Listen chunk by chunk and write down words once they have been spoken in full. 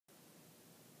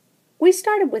We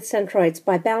started with centroids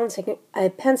by balancing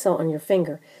a pencil on your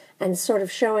finger and sort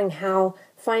of showing how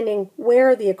finding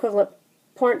where the equivalent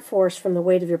point force from the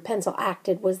weight of your pencil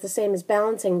acted was the same as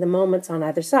balancing the moments on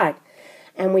either side.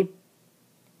 And we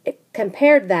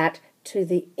compared that to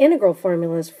the integral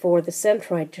formulas for the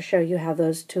centroid to show you how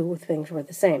those two things were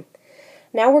the same.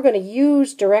 Now we're going to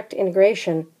use direct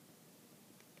integration,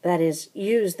 that is,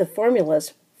 use the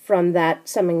formulas from that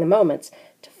summing the moments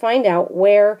to find out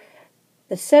where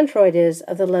the centroid is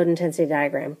of the load intensity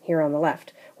diagram here on the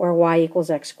left, where y equals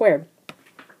x squared.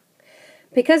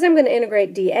 Because I'm going to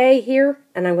integrate dA here,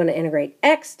 and I'm going to integrate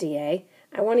x dA,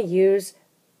 I want to use,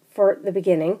 for the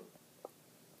beginning,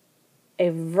 a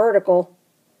vertical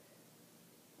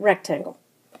rectangle.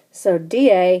 So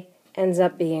dA ends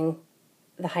up being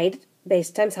the height, base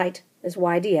times height, is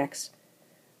y dx,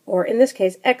 or in this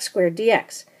case, x squared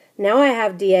dx. Now I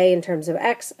have dA in terms of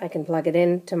x, I can plug it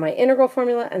into my integral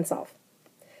formula and solve.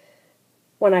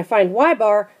 When I find y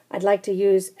bar, I'd like to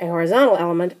use a horizontal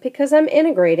element because I'm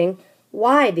integrating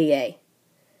y dA.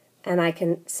 And I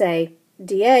can say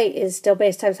dA is still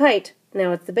base times height.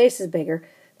 Now the base is bigger.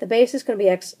 The base is going to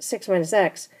be 6 minus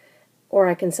x, or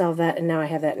I can solve that, and now I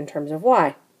have that in terms of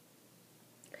y.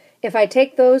 If I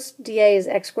take those, dA is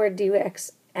x squared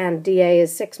dx, and dA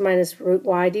is 6 minus root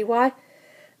y dy,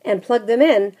 and plug them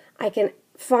in, I can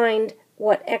find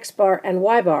what x bar and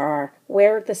y bar are,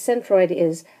 where the centroid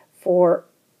is for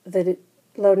the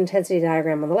load intensity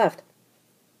diagram on the left.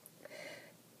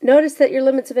 Notice that your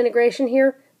limits of integration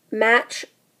here match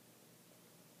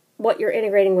what you're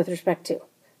integrating with respect to.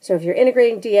 So if you're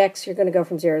integrating dx, you're going to go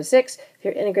from 0 to 6. If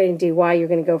you're integrating dy, you're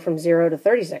going to go from 0 to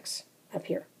 36 up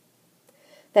here.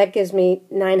 That gives me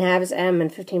 9/2 m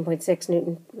and 15.6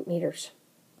 Newton meters.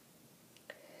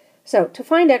 So to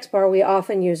find x bar, we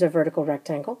often use a vertical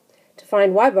rectangle. To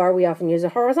find y bar, we often use a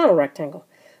horizontal rectangle.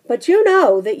 But you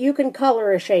know that you can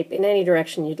color a shape in any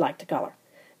direction you'd like to color.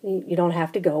 You don't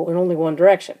have to go in only one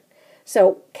direction.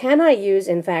 So can I use,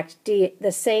 in fact,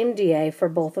 the same dA for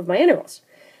both of my integrals?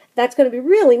 That's going to be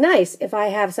really nice if I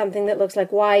have something that looks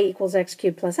like y equals x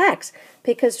cubed plus x,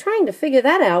 because trying to figure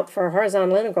that out for a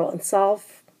horizontal integral and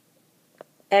solve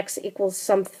x equals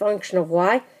some function of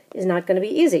y is not going to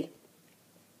be easy.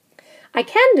 I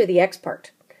can do the x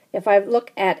part. If I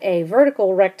look at a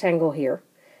vertical rectangle here,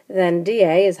 then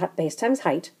dA is base times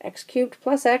height, x cubed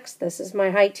plus x, this is my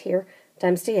height here,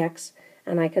 times dx,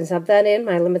 and I can sub that in.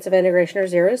 My limits of integration are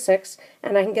 0 to 6,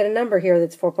 and I can get a number here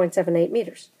that's 4.78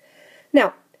 meters.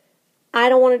 Now, I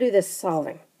don't want to do this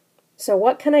solving, so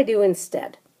what can I do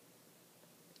instead?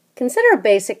 Consider a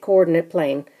basic coordinate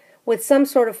plane with some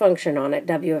sort of function on it,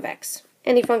 w of x.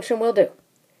 Any function will do.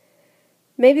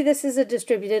 Maybe this is a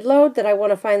distributed load that I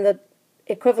want to find the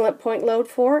equivalent point load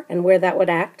for and where that would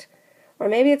act, or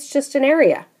maybe it's just an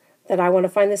area that I want to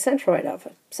find the centroid of,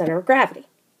 a center of gravity.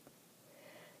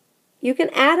 You can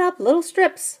add up little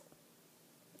strips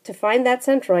to find that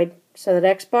centroid so that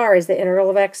x bar is the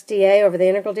integral of x dA over the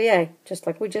integral dA, just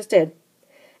like we just did.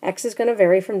 X is going to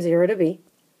vary from 0 to b.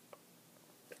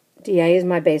 dA is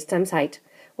my base times height,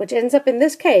 which ends up in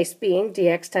this case being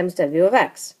dx times w of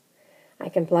x. I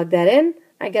can plug that in,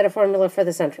 I get a formula for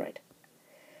the centroid.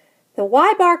 The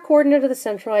y bar coordinate of the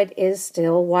centroid is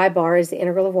still y bar is the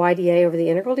integral of y dA over the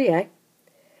integral dA.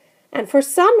 And for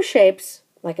some shapes,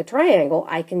 like a triangle,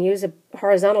 I can use a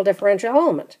horizontal differential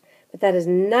element, but that is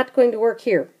not going to work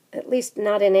here, at least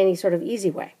not in any sort of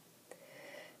easy way.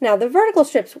 Now, the vertical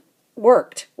strips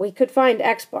worked. We could find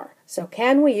x bar, so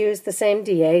can we use the same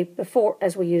dA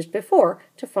as we used before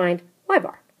to find y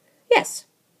bar? Yes.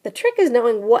 The trick is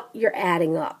knowing what you're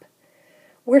adding up.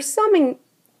 We're summing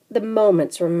the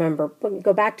moments, remember. When you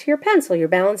go back to your pencil, you're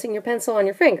balancing your pencil on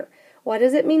your finger. What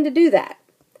does it mean to do that?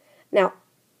 Now,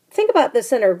 think about the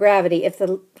center of gravity if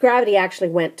the gravity actually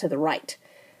went to the right.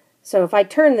 So if I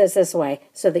turn this way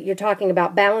so that you're talking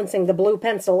about balancing the blue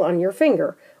pencil on your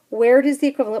finger, where does the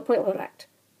equivalent point load act?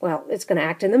 Well, it's going to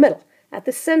act in the middle, at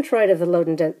the centroid of the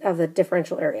load of the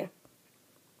differential area.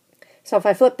 So if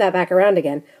I flip that back around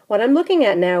again, what I'm looking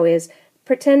at now is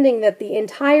pretending that the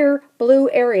entire blue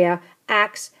area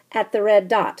acts at the red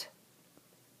dot.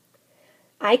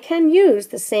 I can use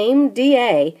the same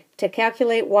dA to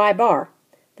calculate y bar.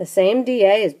 The same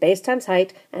dA is base times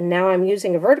height, and now I'm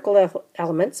using a vertical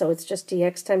element, so it's just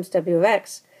dx times w of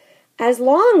x, as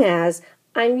long as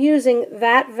I'm using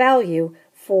that value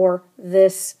for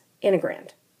this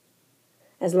integrand.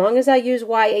 As long as I use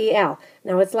YEL.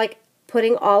 Now it's like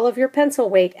putting all of your pencil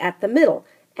weight at the middle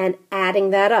and adding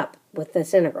that up with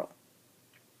this integral.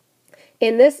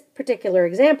 In this particular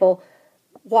example,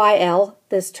 YL,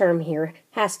 this term here,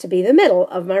 has to be the middle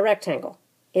of my rectangle.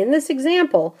 In this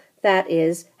example, that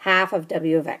is half of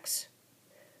w of x.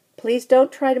 Please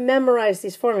don't try to memorize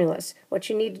these formulas. What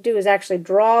you need to do is actually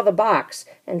draw the box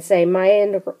and say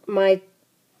my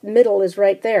middle is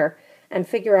right there, and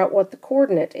figure out what the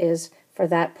coordinate is for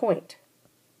that point.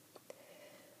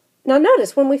 Now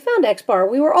notice, when we found x bar,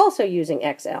 we were also using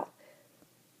xl.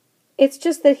 It's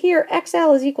just that here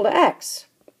xl is equal to x.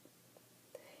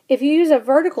 If you use a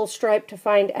vertical stripe to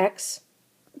find x,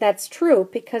 that's true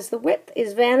because the width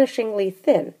is vanishingly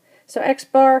thin. So x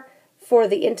bar for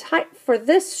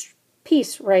this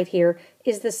piece right here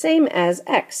is the same as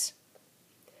x.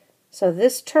 So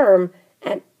this term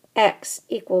and x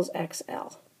equals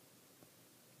xl.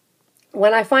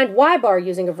 When I find y bar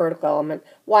using a vertical element,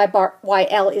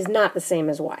 yl is not the same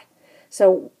as y.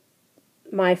 So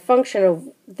my function of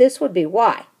this would be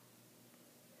y.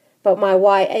 But my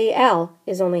yal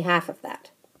is only half of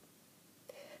that.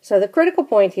 So the critical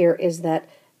point here is that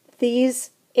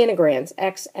these integrands,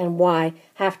 x and y,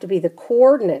 have to be the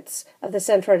coordinates of the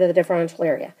centroid of the differential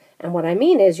area. And what I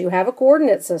mean is, you have a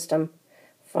coordinate system,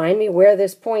 find me where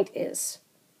this point is.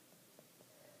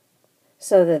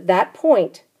 So that that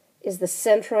point is the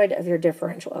centroid of your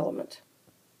differential element.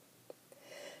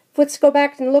 Let's go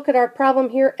back and look at our problem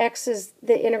here. X is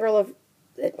the integral of,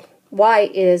 y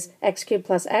is x cubed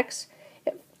plus x.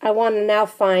 I want to now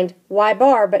find y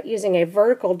bar, but using a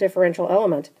vertical differential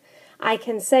element. I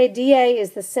can say dA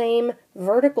is the same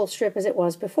vertical strip as it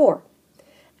was before.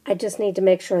 I just need to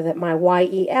make sure that my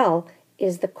yel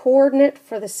is the coordinate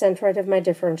for the centroid of my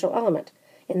differential element.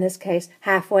 In this case,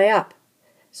 halfway up.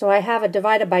 So I have a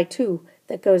divided by 2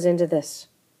 that goes into this.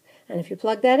 And if you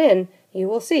plug that in, you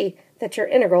will see that your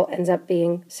integral ends up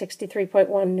being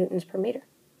 63.1 newtons per meter.